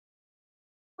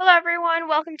Hello everyone,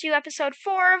 welcome to episode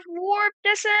 4 of Warped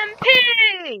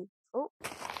SMP! Oh,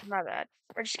 my bad.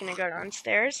 We're just gonna go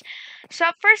downstairs. So,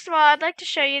 first of all, I'd like to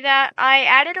show you that I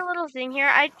added a little thing here.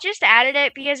 I just added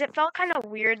it because it felt kind of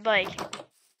weird,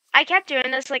 I kept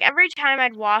doing this, every time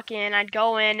I'd walk in, I'd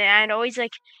go in, and I'd always,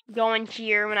 go in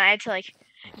here when I had to,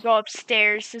 go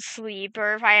upstairs to sleep,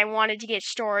 or if I wanted to get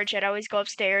storage, I'd always go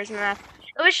upstairs, and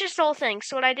it was just the whole thing.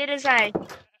 So what I did is I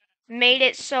made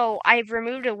it so I've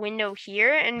removed a window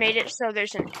here and made it so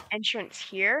there's an entrance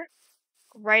here,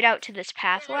 right out to this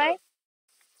pathway.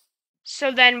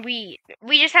 So then we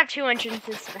just have two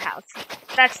entrances to the house.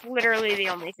 That's literally the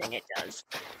only thing it does.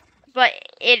 But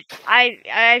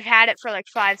I've had it for like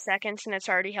 5 seconds and it's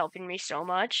already helping me so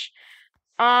much.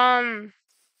 Yeah,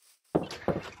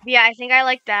 I think I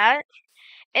like that.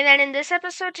 And then in this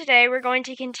episode today, we're going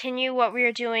to continue what we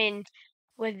are doing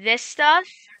with this stuff.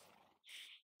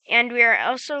 And we are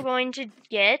also going to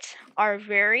get our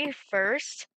very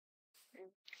first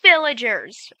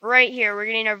villagers right here. We're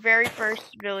getting our very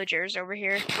first villagers over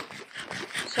here.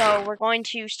 So we're going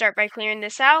to start by clearing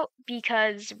this out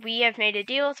because we have made a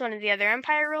deal with one of the other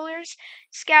Empire rulers.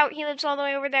 Scout, he lives all the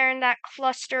way over there in that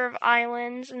cluster of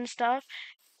islands and stuff.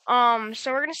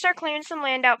 So we're gonna start clearing some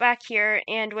land out back here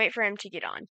and wait for him to get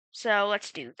on. So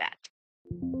let's do that.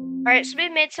 Alright, so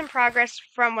we've made some progress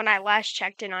from when I last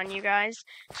checked in on you guys.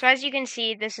 So as you can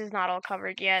see, this is not all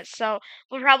covered yet. So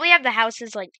we'll probably have the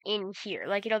houses in here.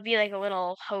 It'll be like a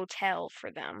little hotel for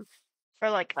them.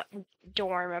 For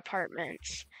dorm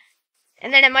apartments.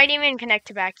 And then it might even connect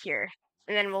to back here.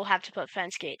 And then we'll have to put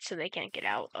fence gates so they can't get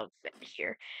out of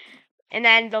here. And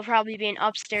then there'll probably be an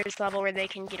upstairs level where they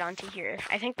can get onto here.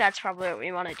 I think that's probably what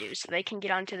we want to do, so they can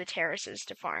get onto the terraces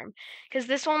to farm. Because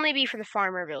this will only be for the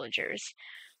farmer villagers.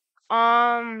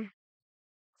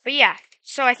 But yeah,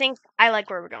 so I think I like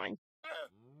where we're going.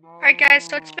 Alright guys,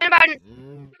 so it's been about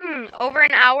over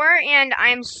an hour, and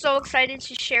I'm so excited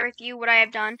to share with you what I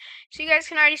have done. So you guys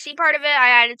can already see part of it. I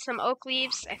added some oak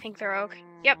leaves. I think they're oak.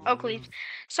 Yep, oak leaves.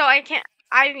 So I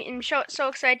am so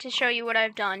excited to show you what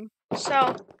I've done.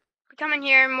 So, we come in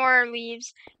here, more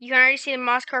leaves. You can already see the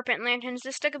moss carpet and lanterns.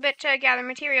 This took a bit to gather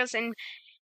materials, and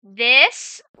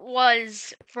this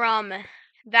was from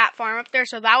that farm up there,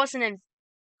 so that was an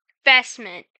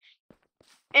investment.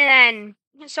 And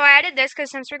then, so I added this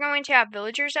because since we're going to have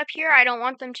villagers up here, I don't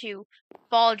want them to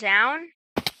fall down.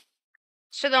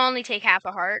 So they'll only take half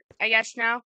a heart, I guess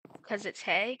now, because it's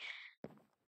hay.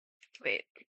 Wait.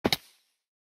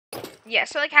 Yeah,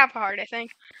 so half a heart, I think.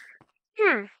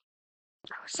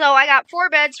 So I got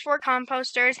 4 beds, 4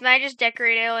 composters, and I just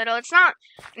decorated a little. It's not,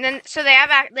 and then so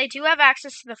they do have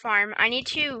access to the farm. I need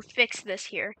to fix this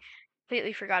here.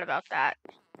 Completely forgot about that.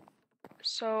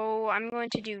 So I'm going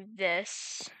to do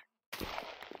this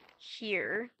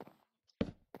here.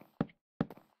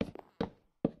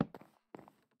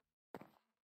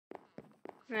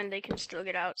 And then they can still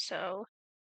get out, so.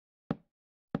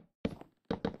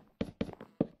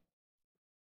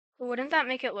 But wouldn't that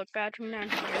make it look bad from down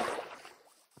here?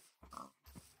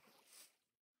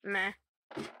 Meh.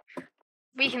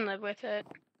 We can live with it.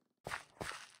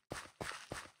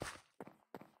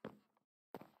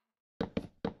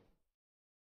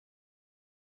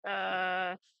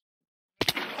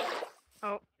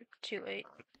 Oh, too late.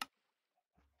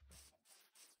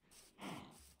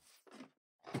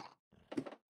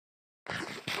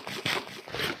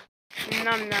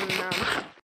 Num num num.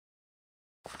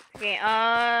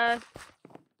 Okay,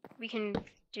 we can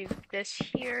do this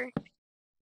here.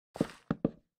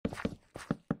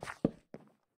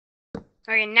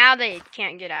 Okay, now they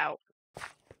can't get out.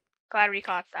 Glad we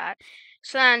caught that.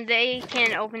 So then they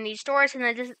can open these doors, and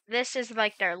then this is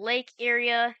their lake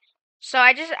area. So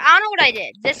I don't know what I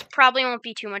did. This probably won't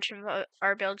be too much of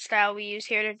our build style we use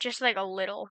here. Just a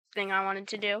little thing I wanted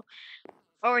to do.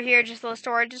 Over here, just a little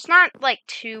storage. It's not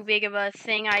too big of a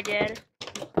thing I did.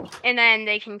 And then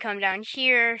they can come down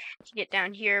here to get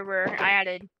down here where I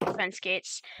added fence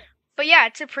gates. But yeah,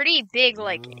 it's a pretty big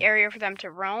area for them to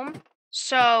roam.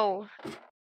 So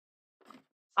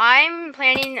I'm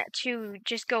planning to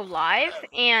just go live,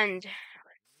 and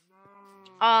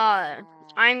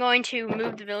I'm going to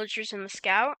move the villagers in the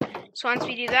scout. So once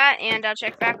we do that, and I'll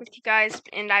check back with you guys,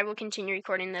 and I will continue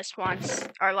recording this once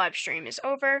our live stream is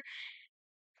over,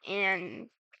 and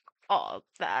all of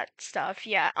that stuff.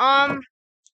 Yeah.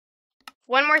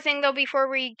 One more thing though before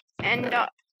we end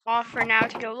off for now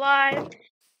to go live,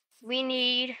 we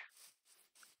need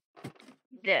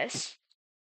this.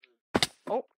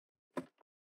 Oh.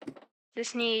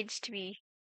 This needs to be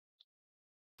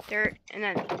dirt, and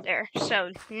then there.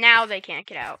 So now they can't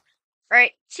get out.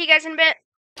 Alright, see you guys in a bit.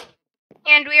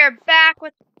 And we are back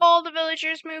with all the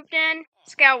villagers moved in.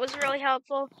 Scout was really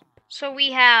helpful. So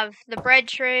we have the bread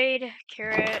trade,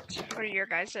 carrot. What are your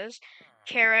guys's?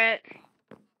 Carrot.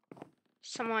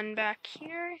 Someone back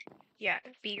here? Yeah,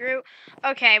 beetroot.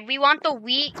 Okay, we want the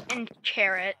wheat and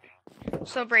carrot.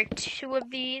 So break 2 of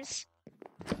these.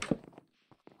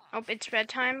 Oh, it's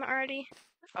bedtime already?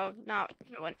 Oh, not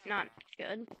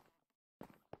good.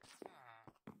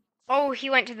 Oh, he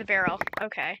went to the barrel.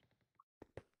 Okay.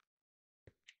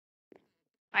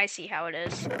 I see how it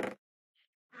is.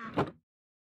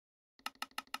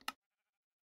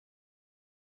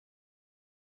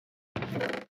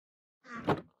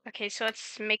 Okay, so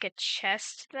let's make a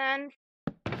chest then.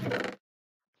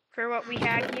 For what we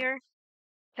had here.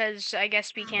 Because I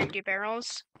guess we can't do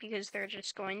barrels. Because they're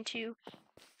just going to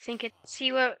think it.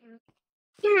 See what.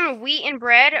 Wheat and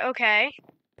bread? Okay.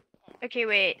 Okay,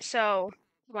 wait. So,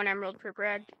 1 emerald per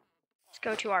bread. Let's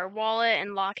go to our wallet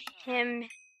and lock him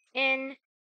in.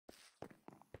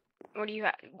 What do you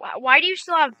have? Why do you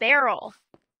still have barrel?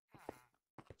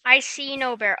 I see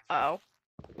no barrel. Oh.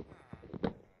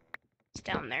 It's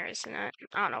down there, isn't it?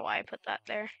 I don't know why I put that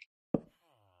there.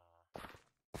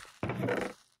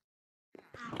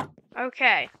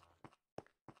 Okay.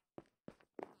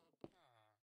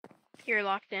 You're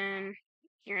locked in.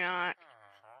 You're not.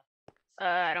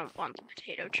 I don't want the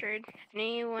potato trade.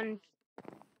 Anyone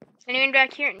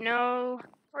back here? No.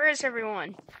 Where is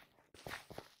everyone?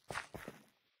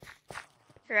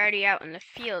 They're already out in the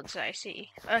fields, I see.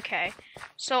 Okay.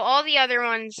 So all the other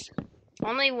ones,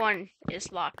 only one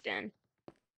is locked in.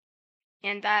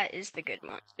 And that is the good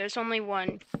one. There's only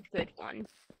one good one.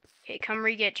 Okay, come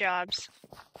re-get jobs.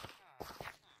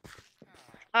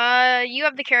 You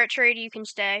have the carrot trade, you can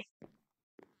stay.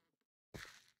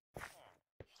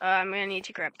 I'm gonna need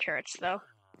to grab carrots though.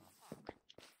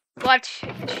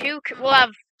 We'll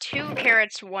have two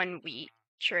carrots, 1 wheat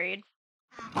trade.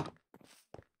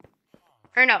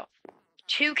 Or no,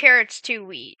 2 carrots, 2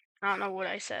 wheat. I don't know what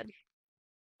I said.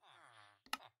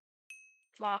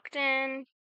 Locked in.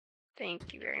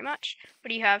 Thank you very much. What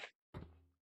do you have?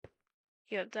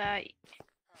 You have that.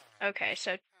 Okay,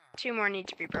 so 2 more need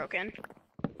to be broken.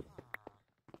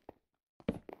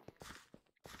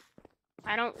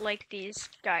 I don't like these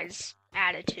guys'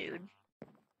 attitude.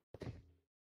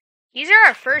 These are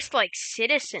our first, like,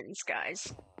 citizens,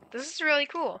 guys. This is really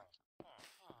cool.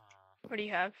 What do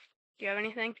you have? Do you have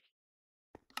anything?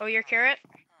 Oh, your carrot?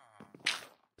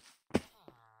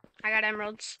 I got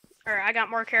emeralds. Or, I got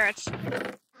more carrots.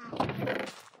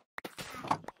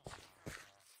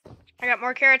 I got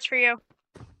more carrots for you.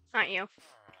 Not you.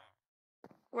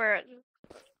 Where?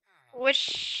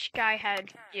 Which guy had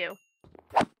you?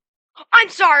 I'm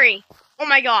sorry! Oh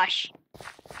my gosh.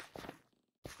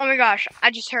 Oh my gosh,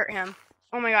 I just hurt him.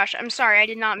 Oh my gosh, I'm sorry, I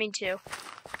did not mean to.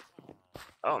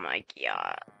 Oh my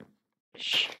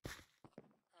gosh.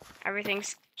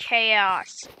 Everything's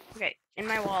chaos. Okay, in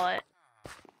my wallet.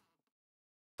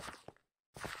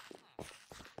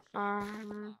 I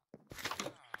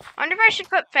wonder if I should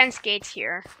put fence gates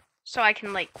here. So I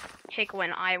can, like, pick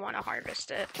when I want to harvest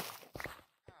it.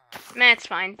 Man, it's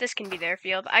fine. This can be their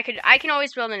field. I can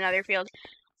always build another field.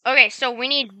 Okay, so we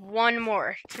need 1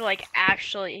 more to, like,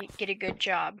 actually get a good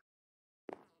job.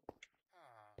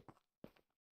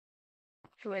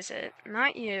 Who is it?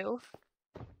 Not you.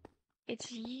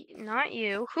 It's not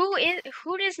you. Who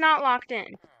is not locked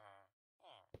in?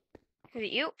 Is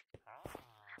it you?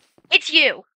 It's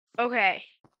you! Okay.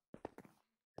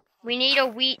 We need a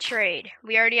wheat trade.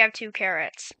 We already have 2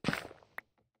 carrots.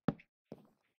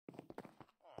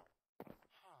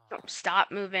 Oh,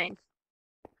 stop moving.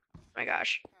 Oh my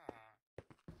gosh.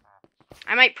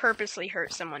 I might purposely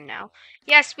hurt someone now.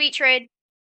 Yes, wheat trade.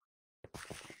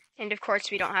 And of course,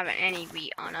 we don't have any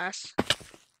wheat on us.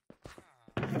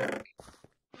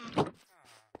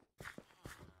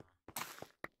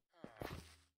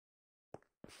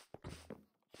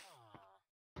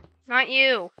 Not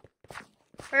you.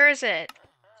 Where is it?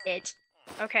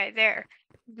 Okay, there.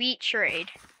 Wheat trade.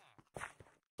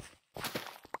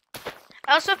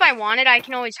 Also, if I wanted, I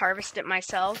can always harvest it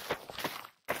myself.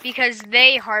 Because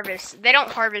they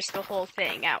don't harvest the whole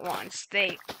thing at once.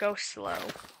 They go slow.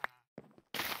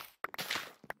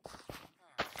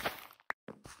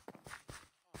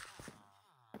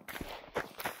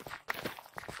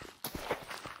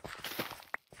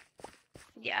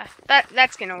 Yeah,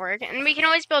 that's gonna work. And we can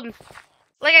always build,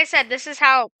 like I said, this is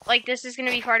how, like, this is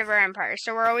gonna be part of our empire.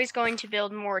 So we're always going to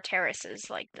build more terraces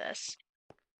like this.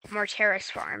 More terrace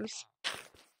farms.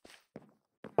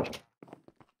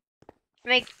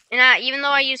 Even though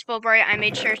I use Fulbright, I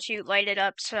made sure to light it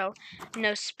up so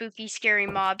no spooky, scary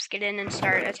mobs get in and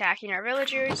start attacking our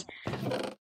villagers.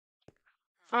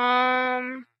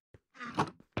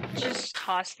 Just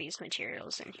toss these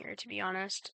materials in here, to be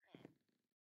honest.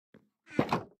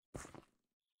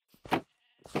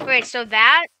 Okay, so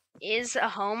that is a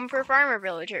home for farmer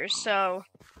villagers. So,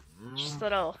 just a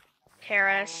little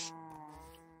terrace.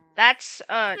 That's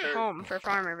a home for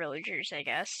farmer villagers, I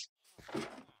guess.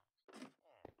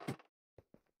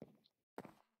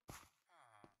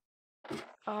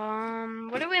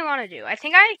 What do we want to do? I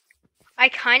think I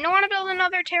kind of want to build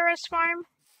another terrace farm.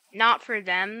 Not for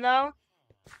them, though.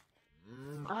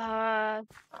 Nah.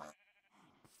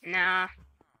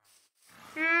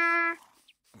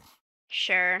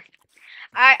 Sure.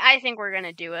 I think we're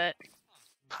gonna do it.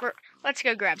 Let's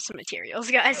go grab some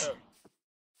materials, guys.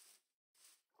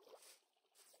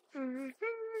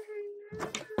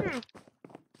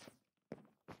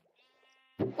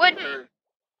 Wood.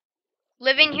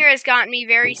 Living here has gotten me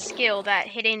very skilled at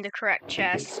hitting the correct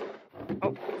chest.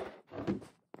 Oh.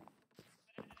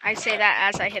 I say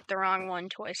that as I hit the wrong one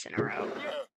twice in a row.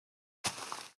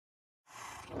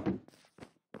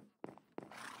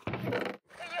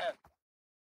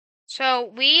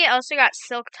 So, we also got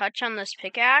Silk Touch on this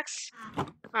pickaxe. I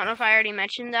don't know if I already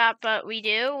mentioned that, but we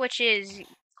do, which is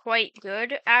quite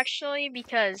good, actually,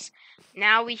 because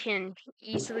now we can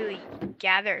easily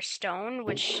gather stone,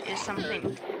 which is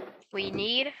something we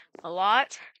need a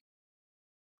lot.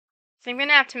 So I'm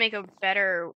gonna have to make a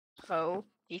better bow,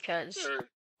 because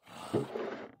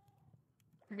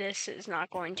this is not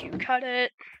going to cut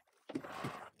it.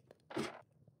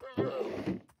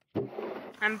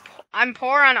 I'm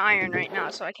poor on iron right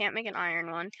now, so I can't make an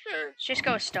iron one. Let's just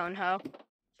go stone hoe.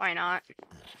 Why not?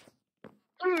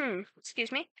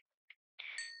 Excuse me.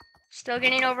 Still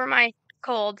getting over my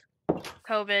cold,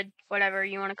 COVID, whatever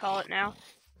you want to call it now.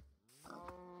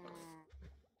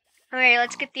 Okay,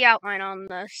 let's get the outline on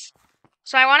this.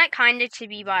 So I want it kind of to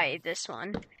be by this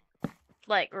one.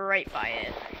 Like, right by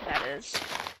it, that is.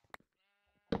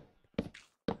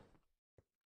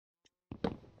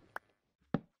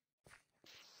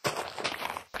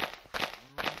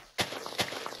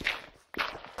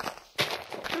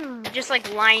 Just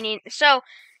like lining. So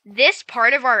this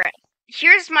part of our,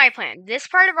 here's my plan. This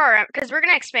part of our, because we're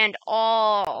gonna expand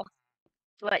all.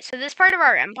 So this part of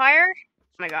our empire.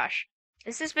 Oh my gosh,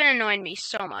 this has been annoying me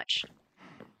so much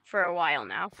for a while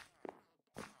now.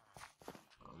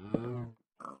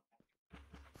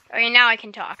 Okay, now I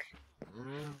can talk.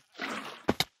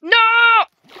 No!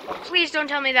 Please don't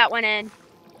tell me that went in.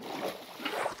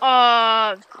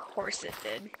 Of course it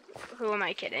did. Who am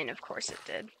I kidding? Of course it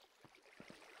did.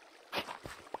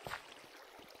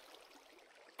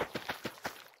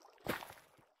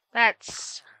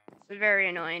 That's very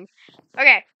annoying.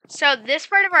 Okay, so this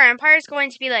part of our empire is going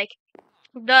to be like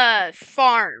the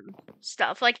farm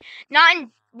stuff. Like, not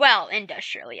in, well,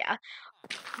 industrial, yeah.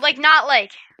 Like, not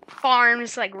like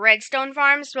farms, like redstone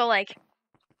farms, but like,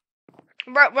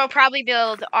 we'll probably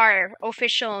build our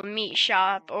official meat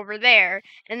shop over there,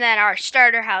 and then our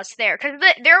starter house there. Because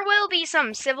there will be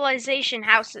some civilization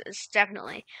houses,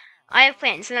 definitely. I have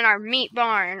plans. And then our meat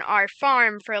barn, our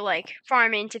farm for, like,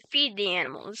 farming to feed the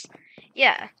animals.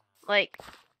 Yeah, like,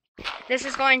 this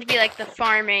is going to be, like, the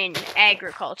farming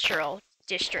agricultural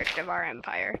district of our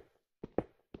empire.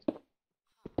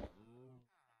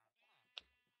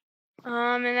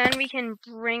 And then we can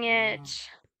bring it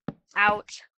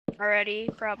out already,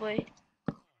 probably.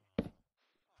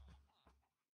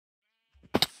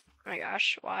 Oh my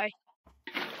gosh, why?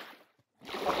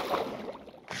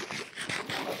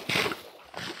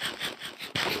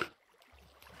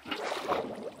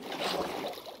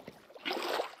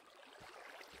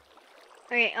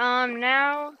 Okay,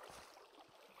 now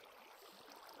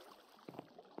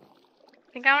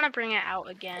I think I want to bring it out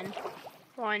again.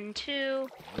 1, 2.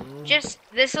 Just,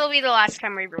 this will be the last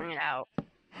time we bring it out.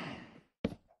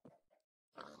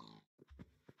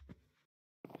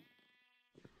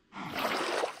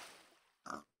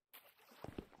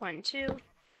 One, two.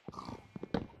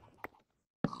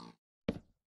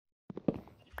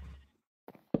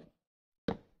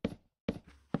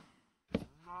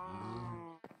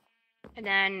 And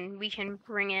then we can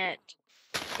bring it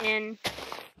in.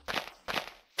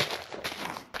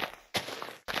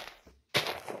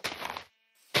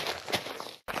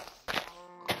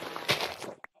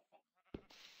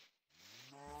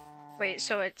 Wait,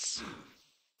 so it's...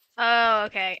 Oh,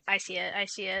 okay. I see it. I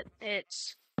see it.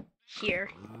 It's here.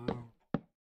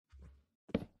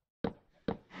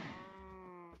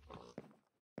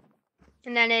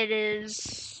 And then it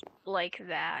is like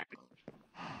that.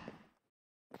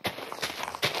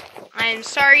 I'm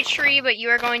sorry, tree, but you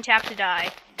are going to have to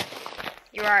die.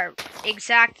 You are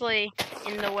exactly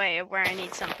in the way of where I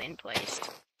need something placed.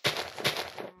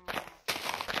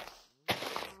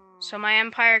 So my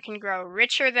empire can grow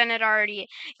richer than it already is.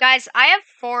 Guys, I have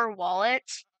 4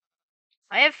 wallets.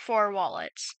 If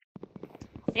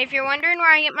you're wondering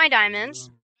where I get my diamonds,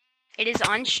 it is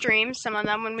on stream. Some of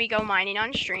them when we go mining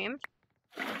on stream.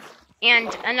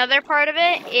 And another part of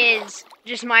it is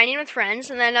just mining with friends.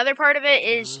 And then another part of it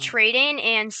is trading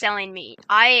and selling meat.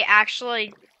 I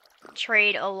actually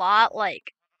trade a lot,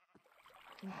 like,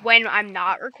 when I'm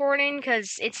not recording,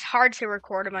 because it's hard to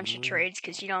record a bunch of trades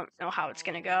because you don't know how it's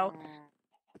going to go.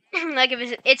 Like,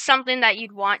 if it's something that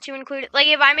you'd want to include. Like,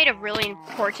 if I made a really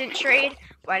important trade,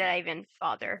 why did I even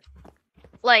bother?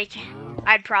 Like,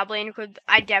 I'd definitely include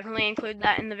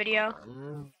that in the video.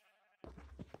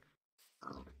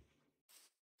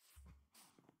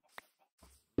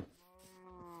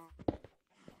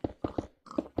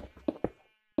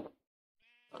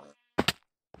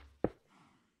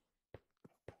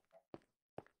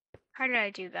 How did I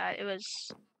do that? It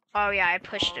was... Oh, yeah, I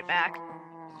pushed it back.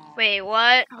 Wait,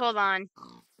 what? Hold on.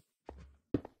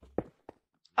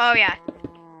 Oh, yeah.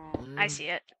 I see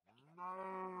it.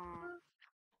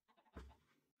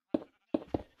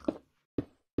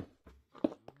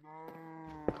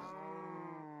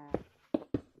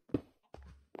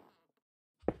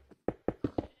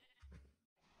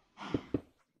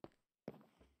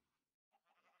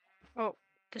 Oh,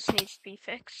 this needs to be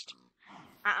fixed.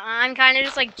 I'm kind of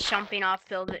just, like, jumping off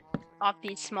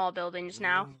these small buildings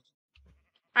now.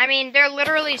 I mean, they're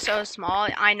literally so small,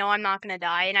 I know I'm not gonna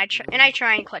die, and I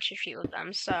try and clutch a few of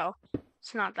them, so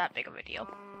it's not that big of a deal.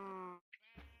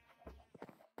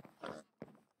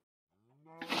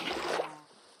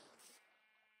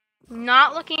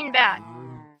 Not looking bad.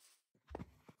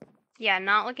 Yeah,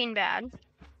 not looking bad.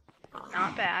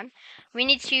 Not bad. We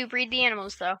need to breed the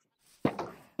animals, though.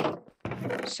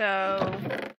 So...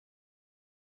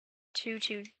 2,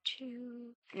 2,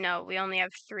 2... No, we only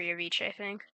have 3 of each, I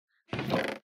think.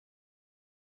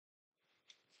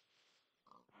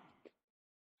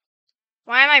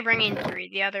 Why am I bringing 3?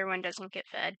 The other one doesn't get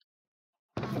fed.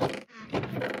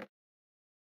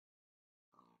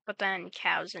 But then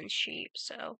cows and sheep,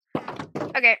 so...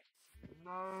 Okay.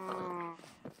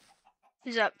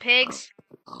 Who's up? Pigs?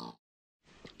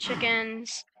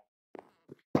 Chickens?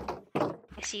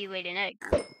 I see you laid an egg.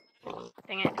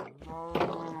 Dang it.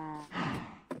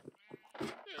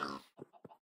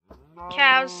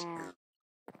 Cows.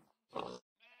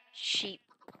 Sheep.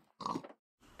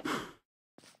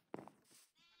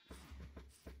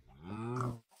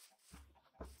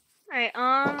 Alright,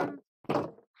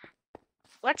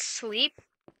 let's sleep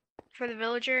for the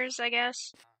villagers, I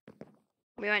guess.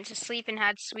 We went to sleep and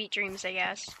had sweet dreams, I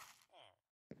guess.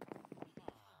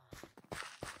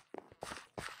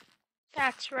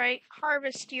 That's right.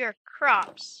 Harvest your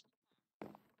crops.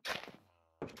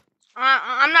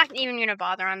 I'm not even gonna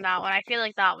bother on that one. I feel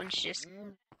like that one's just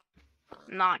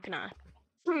not gonna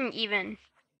even...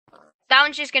 That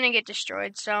one's just gonna get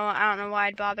destroyed, so I don't know why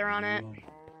I'd bother on it.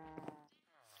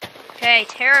 Okay,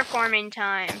 terraforming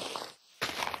time.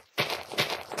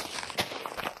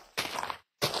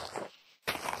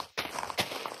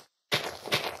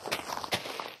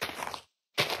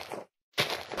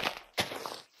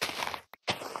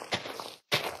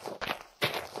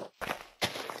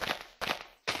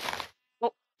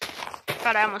 Oh,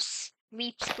 God, I almost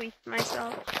squeaked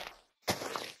myself.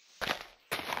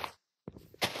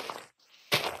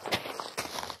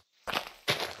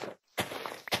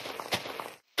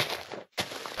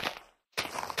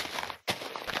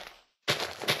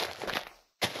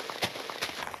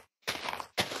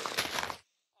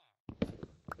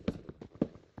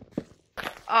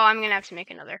 Oh, I'm gonna have to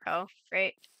make another hoe.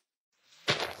 Great.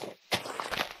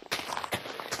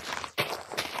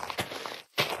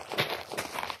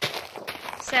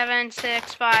 Seven,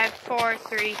 6, 5, 4,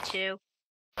 3, 2,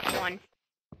 1.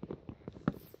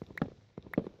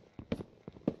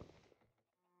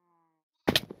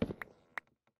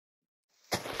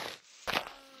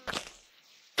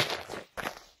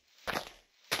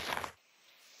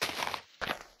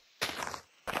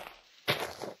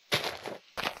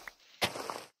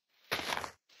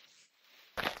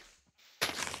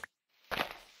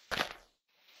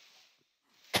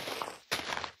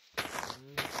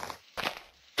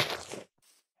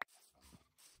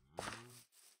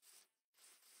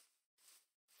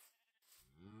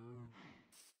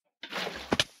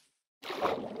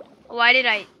 Why did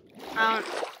I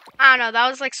don't know, that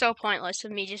was like so pointless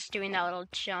of me just doing that little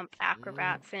jump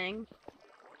acrobat thing.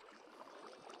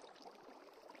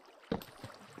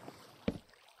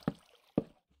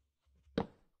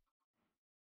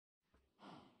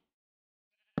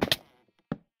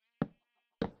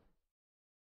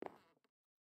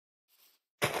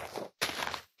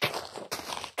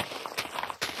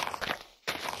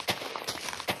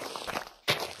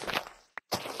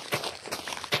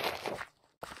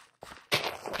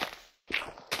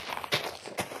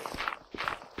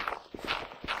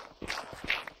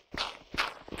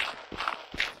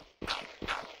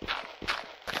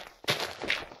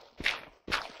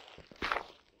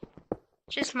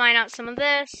 just mine out some of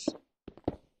this.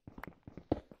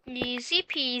 Easy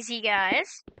peasy,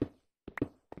 guys.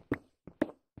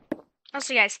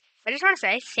 Also, guys, I just want to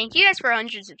say thank you guys for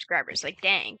 100 subscribers. Like,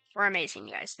 dang, we're amazing,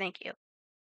 guys. Thank you.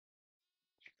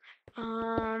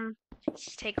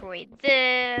 Let's take away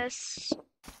this.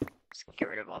 Let's get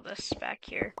rid of all this back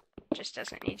here. Just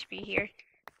doesn't need to be here.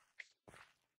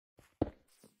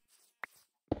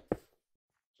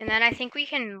 And then I think we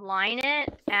can line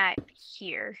it at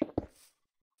here.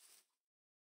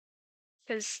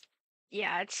 Because,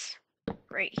 yeah, it's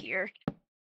right here.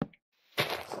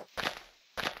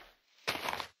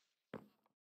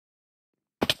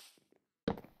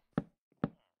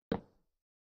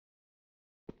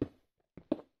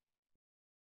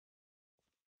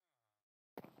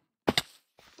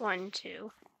 One,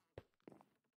 two.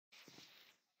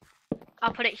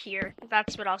 I'll put it here.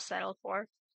 That's what I'll settle for.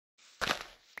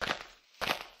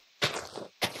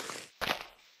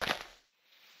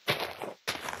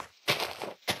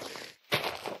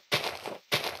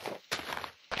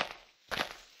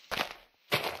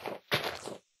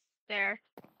 There.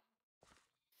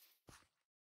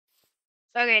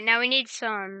 Okay, now we need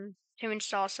to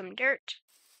install some dirt.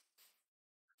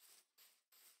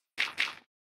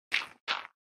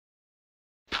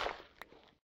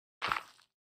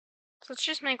 So let's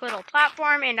just make a little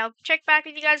platform, and I'll check back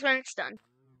with you guys when it's done.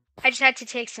 I just had to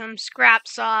take some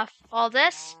scraps off all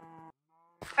this.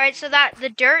 Alright, so that the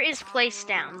dirt is placed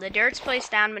down. The dirt's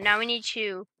placed down, but now we need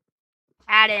to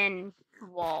add in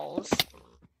walls.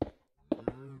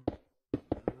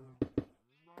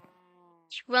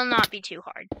 Which will not be too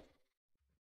hard.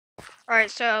 Alright,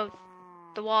 so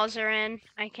the walls are in.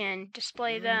 I can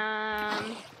display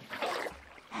them.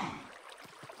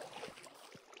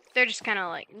 They're just kind of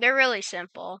like, they're really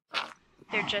simple.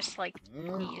 They're just like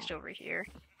these over here.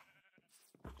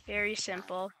 Very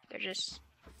simple. They're just,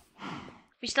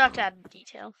 we still have to add the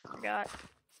detail. Forgot.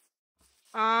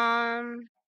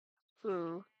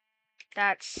 Ooh.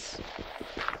 That's,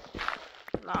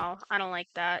 no, I don't like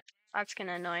that. That's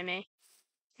gonna annoy me.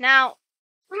 Now,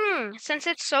 since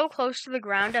it's so close to the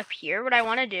ground up here, what I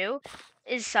want to do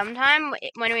is sometime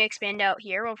when we expand out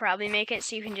here, we'll probably make it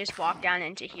so you can just walk down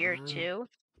into here too.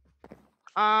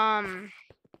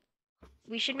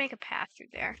 We should make a path through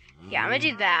there. Yeah, I'm gonna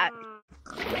do that.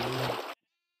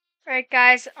 Alright,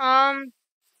 guys,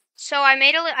 so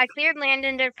I cleared land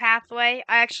into a pathway.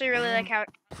 I actually really like how,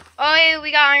 oh, yeah,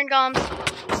 we got iron golems.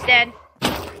 It's dead.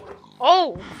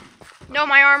 Oh! No,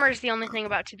 my armor is the only thing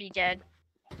about to be dead.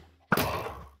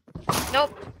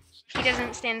 Nope. He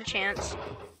doesn't stand a chance.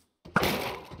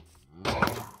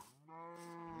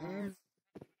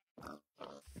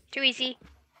 Too easy.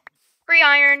 Free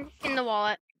iron in the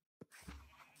wallet.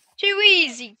 Too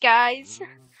easy, guys.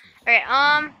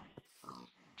 Alright,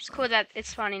 it's cool that it's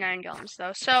spawning iron golems,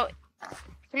 though. So,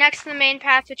 next to the main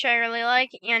path, which I really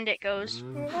like, and it goes...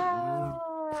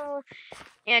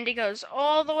 And it goes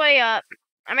all the way up.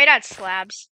 I might add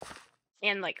slabs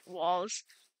and, like, walls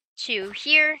to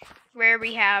here, where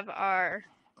we have our...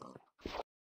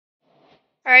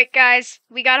 Alright, guys,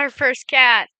 we got our first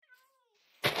cat.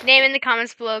 Name in the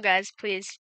comments below, guys,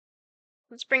 please.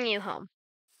 Let's bring you home.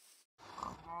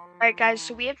 Alright, guys,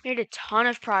 so we have made a ton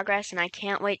of progress, and I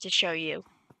can't wait to show you.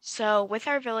 So, with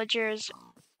our villagers,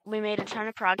 we made a ton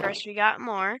of progress. We got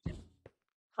more.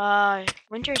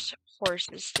 Winter's horse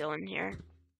is still in here.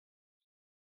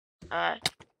 I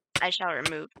shall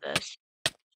remove this.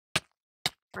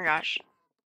 Oh my gosh.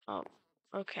 Oh,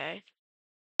 okay.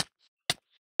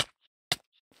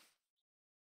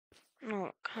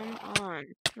 No, come on.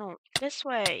 No, this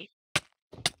way.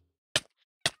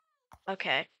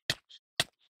 Okay.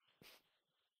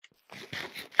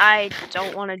 I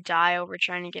don't want to die over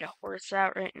trying to get a horse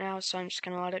out right now, so I'm just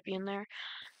going to let it be in there.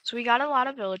 So we got a lot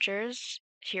of villagers.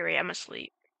 Here I am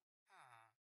asleep.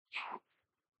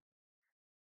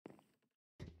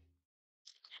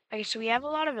 Okay, so we have a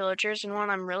lot of villagers, and what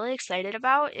I'm really excited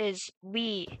about is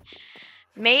we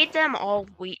made them all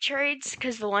wheat trades,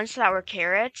 because the ones that were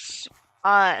carrots,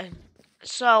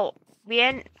 so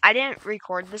I didn't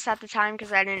record this at the time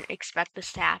because I didn't expect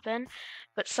this to happen,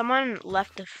 but someone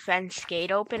left the fence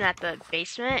gate open at the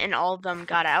basement and all of them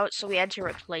got out, so we had to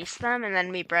replace them and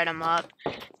then we bred them up,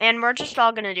 and we're just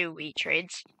all gonna do wheat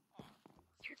trades.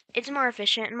 It's more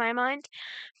efficient in my mind,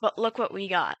 but look what we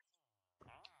got.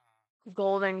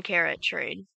 Golden carrot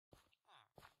trade.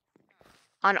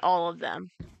 On all of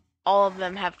them. All of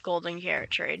them have golden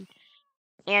carrot trade.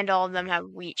 And all of them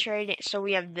have wheat trade. So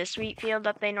we have this wheat field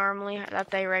that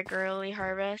they regularly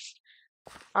harvest.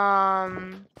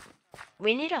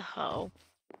 We need a hoe.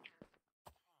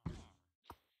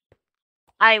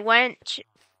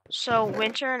 So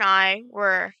Winter and I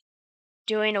were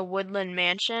doing a woodland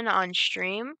mansion on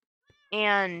stream,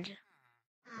 and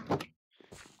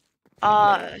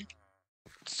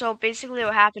so basically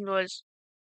what happened was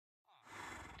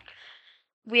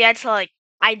we had to like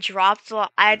I dropped I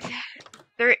had to,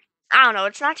 there I don't know,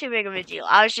 it's not too big of a deal.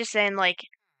 I was just saying like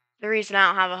the reason I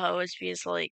don't have a hoe is because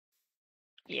like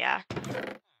yeah,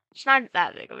 it's not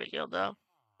that big of a deal though.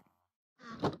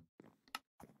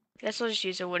 Guess we'll just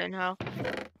use a wooden hoe.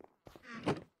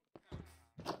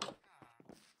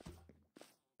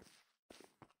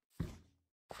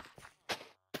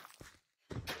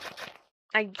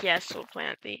 I guess we'll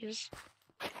plant these.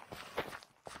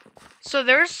 So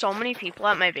there were so many people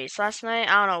at my base last night.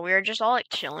 I don't know, we were just all like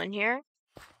chilling here.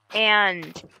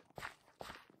 And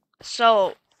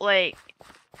so like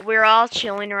we were all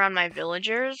chilling around my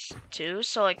villagers too.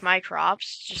 So like my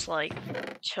crops just like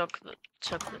took the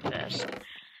piss.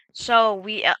 So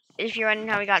we if you're wondering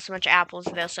how we got so much apples,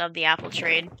 they also have the apple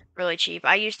trade really cheap.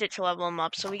 I used it to level them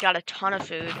up, so we got a ton of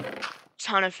food.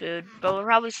 But we'll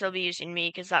probably still be using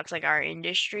meat because that's like our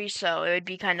industry, so it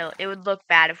would look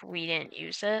bad if we didn't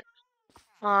use it.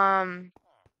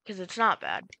 Because it's not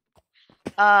bad.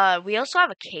 We also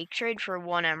have a cake trade for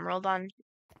 1 emerald on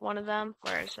one of them.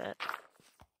 Where is it?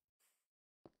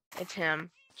 It's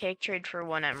him. Cake trade for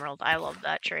 1 emerald. I love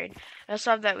that trade. I also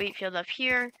have that wheat field up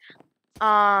here.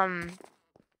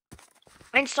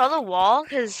 I installed a wall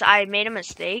because I made a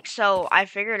mistake, so I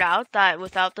figured out that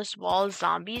without this wall,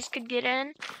 zombies could get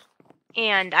in,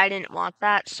 and I didn't want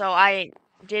that, so I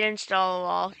did install a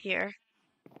wall here.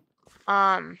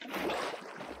 But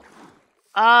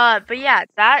yeah,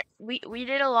 that we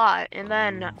did a lot, and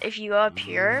then if you go up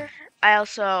here, I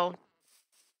also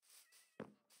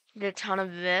did a ton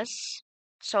of this.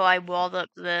 So I walled up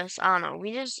this. I don't know.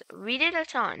 We did a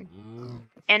ton.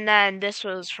 And then this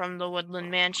was from the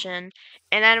Woodland Mansion.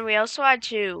 And then we also had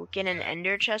to get an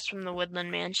ender chest from the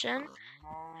Woodland Mansion.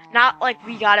 Not like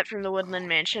we got it from the Woodland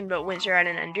Mansion, but Winter had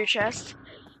an ender chest.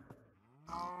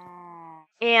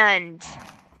 And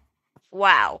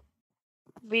wow,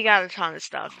 we got a ton of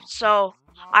stuff. So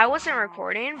I wasn't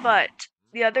recording, but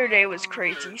the other day was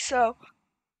crazy. So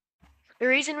the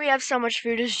reason we have so much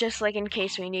food is just like in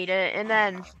case we need it. And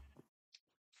then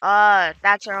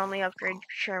that's our only upgrade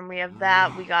term. We have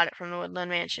that. We got it from the Woodland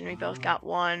Mansion. We both got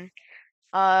one.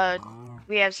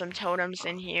 We have some totems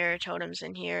in here, totems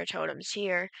in here, totems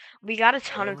here. We got a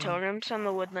ton of totems from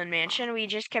the Woodland Mansion. We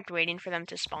just kept waiting for them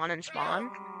to spawn and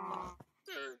spawn.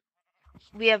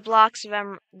 We have blocks of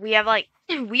them. We have like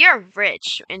we are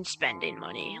rich in spending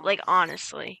money. Like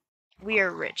honestly, we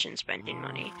are rich in spending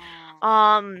money.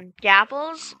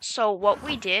 Gapples. So what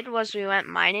we did was we went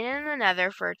mining in the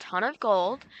Nether for a ton of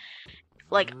gold,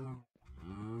 like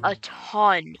a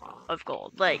ton of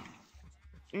gold, like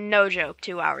no joke,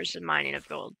 2 hours of mining of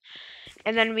gold.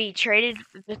 And then we traded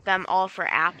with them all for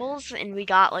apples, and we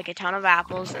got like a ton of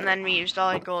apples, and then we used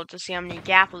all our gold to see how many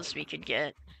gapples we could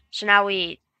get. So now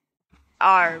we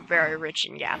are very rich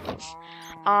in gapples.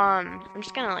 I'm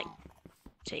just gonna like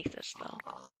take this though.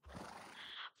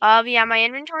 Yeah, my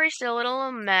inventory's still a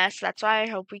little mess. That's why I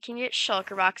hope we can get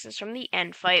shulker boxes from the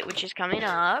end fight, which is coming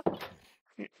up.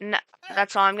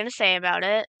 That's all I'm gonna say about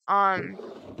it.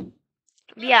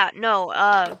 Yeah,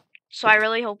 no, so I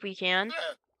really hope we can.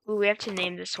 Ooh, we have to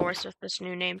name this horse with this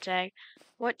new name tag.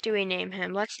 What do we name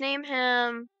him? Let's name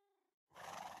him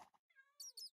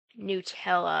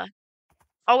Nutella.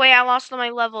 Oh wait, I lost all my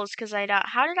levels because I died.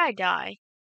 How did I die?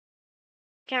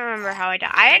 Can't remember how I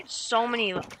died. I had so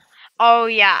many. Oh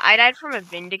yeah, I died from a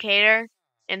Vindicator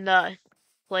in the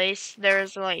place.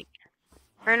 There's like,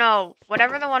 or no,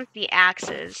 whatever the one with the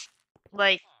axes.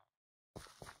 Like,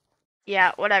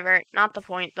 yeah, whatever. Not the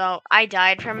point though. I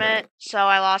died from it, so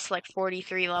I lost like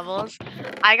 43 levels.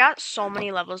 I got so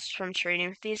many levels from trading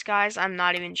with these guys. I'm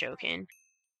not even joking.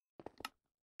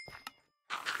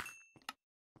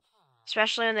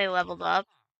 Especially when they leveled up.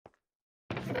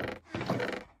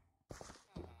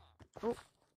 Ooh.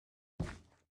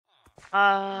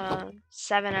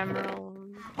 7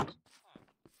 emeralds.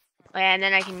 Oh, yeah, and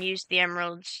then I can use the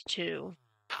emeralds to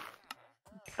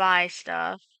buy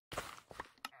stuff.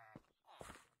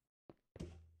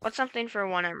 What's something for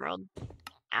 1 emerald?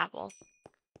 Apple.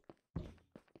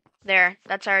 There,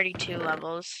 that's already 2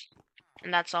 levels.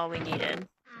 And that's all we needed.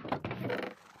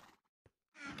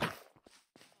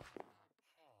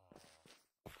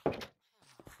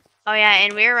 Oh yeah,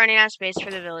 and we were running out of space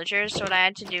for the villagers, so what I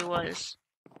had to do was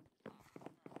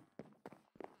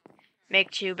make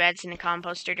 2 beds and a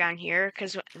composter down here,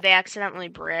 because they accidentally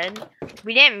bred.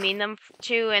 We didn't mean them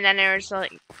to, and then it was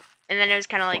like, and then it was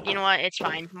kind of like, you know what, it's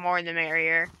fine, more the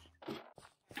merrier.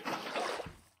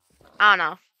 I don't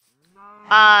know.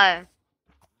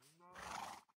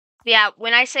 Yeah,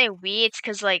 when I say we, it's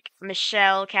because, like,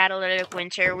 Michelle, Catalytic,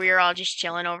 Winter, we were all just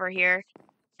chilling over here.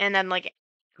 And then, like,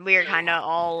 we were kind of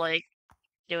all, like,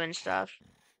 doing stuff.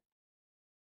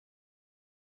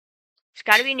 It's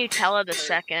got to be Nutella the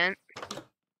second.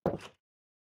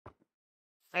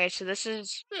 Okay, so this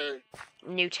is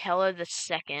Nutella the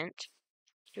second.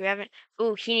 Do we have it?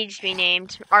 Ooh, he needs to be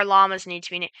named. Our llamas need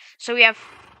to be named. So we have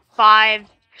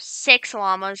 6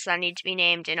 llamas that need to be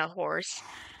named and a horse.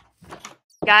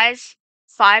 Guys,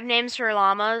 5 names for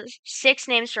llamas, 6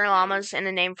 names for llamas, and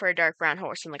a name for a dark brown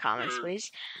horse in the comments,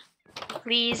 please.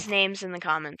 Please, names in the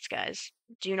comments, guys.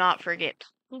 Do not forget.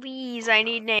 Please, I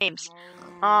need names.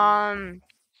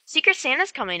 Secret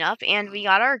Santa's coming up, and we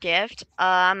got our gift.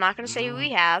 I'm not gonna say who we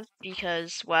have,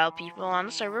 because, well, people on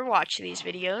the server watch these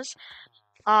videos.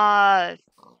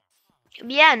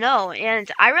 Yeah, no,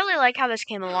 and I really like how this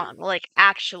came along. Like,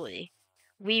 actually,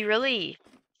 we really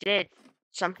did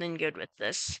something good with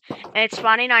this. And it's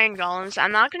spawning iron golems.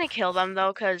 I'm not gonna kill them,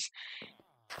 though, because,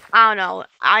 I don't know,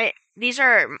 these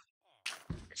are...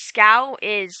 Scout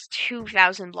is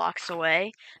 2,000 blocks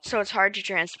away, so it's hard to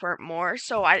transport more.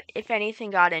 So if anything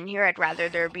got in here, I'd rather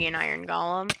there be an iron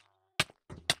golem.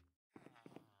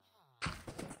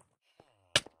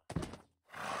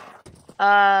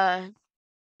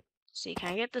 See,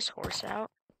 can I get this horse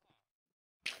out?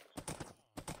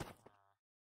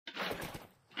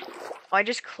 Oh, I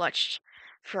just clutched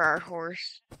for our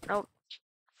horse. Oh,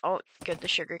 oh, good, the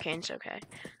sugarcane's okay.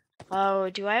 Oh,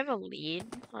 do I have a lead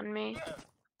on me?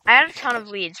 I have a ton of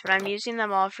leads, but I'm using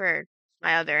them all for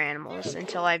my other animals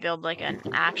until I build, like, an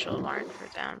actual barn for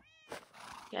them.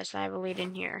 Yes, I have a lead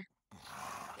in here.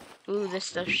 Ooh, this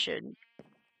stuff should...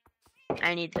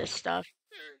 I need this stuff.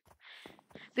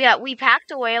 But yeah, we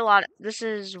packed away a lot. This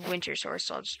is winter source,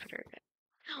 so I'll just put it.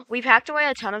 We packed away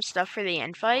a ton of stuff for the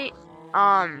end fight.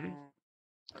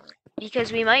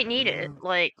 Because we might need it.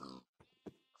 Like,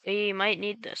 we might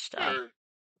need this stuff.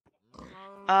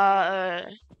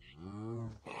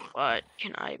 What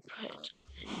can I put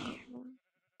in here?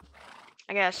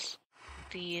 I guess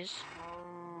these.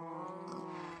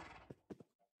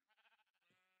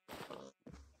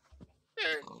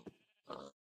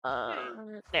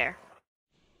 There.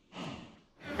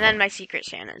 And then my secret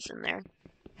Santa's in there.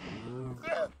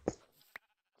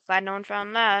 Glad no one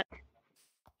found that.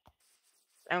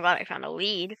 I'm glad I found a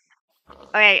lead.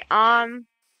 Okay,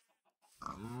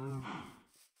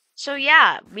 so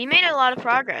yeah, we made a lot of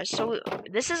progress. So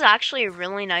this is actually a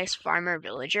really nice farmer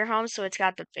villager home. So it's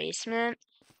got the basement,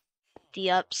 the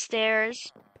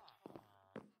upstairs,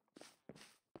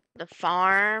 the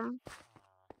farm,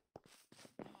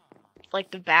 like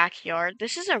the backyard.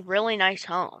 This is a really nice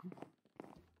home.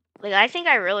 Like, I think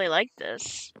I really like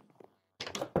this.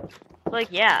 Like,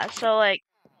 yeah, so like,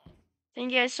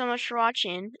 thank you guys so much for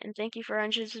watching, and thank you for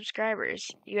 100 subscribers.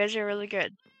 You guys are really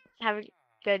good. Have a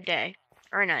good day,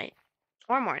 or night,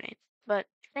 or morning. But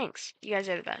thanks. You guys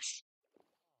are the best.